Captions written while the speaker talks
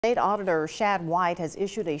State Auditor Shad White has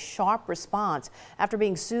issued a sharp response after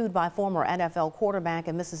being sued by former NFL quarterback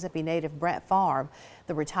and Mississippi native Brett Favre.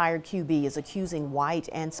 The retired QB is accusing White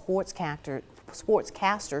and sportscaster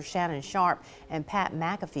Shannon Sharpe and Pat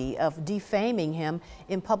McAfee of defaming him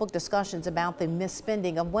in public discussions about the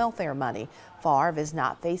misspending of welfare money. Favre is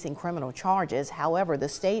not facing criminal charges. However, the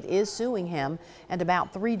state is suing him and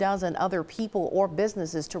about 3 dozen other people or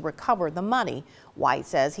businesses to recover the money. White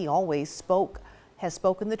says he always has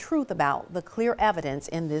spoken the truth about the clear evidence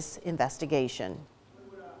in this investigation.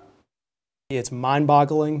 It's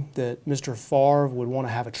mind-boggling that Mr. Favre would want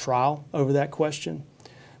to have a trial over that question.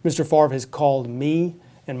 Mr. Favre has called me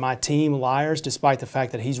and my team liars despite the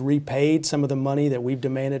fact that he's repaid some of the money that we've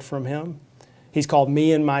demanded from him. He's called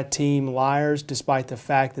me and my team liars despite the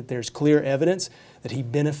fact that there's clear evidence that he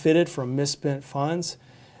benefited from misspent funds.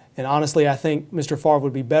 And honestly, I think Mr. Favre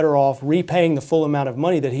would be better off repaying the full amount of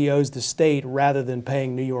money that he owes the state rather than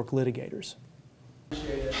paying New York litigators.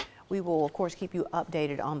 We will, of course, keep you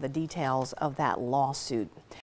updated on the details of that lawsuit.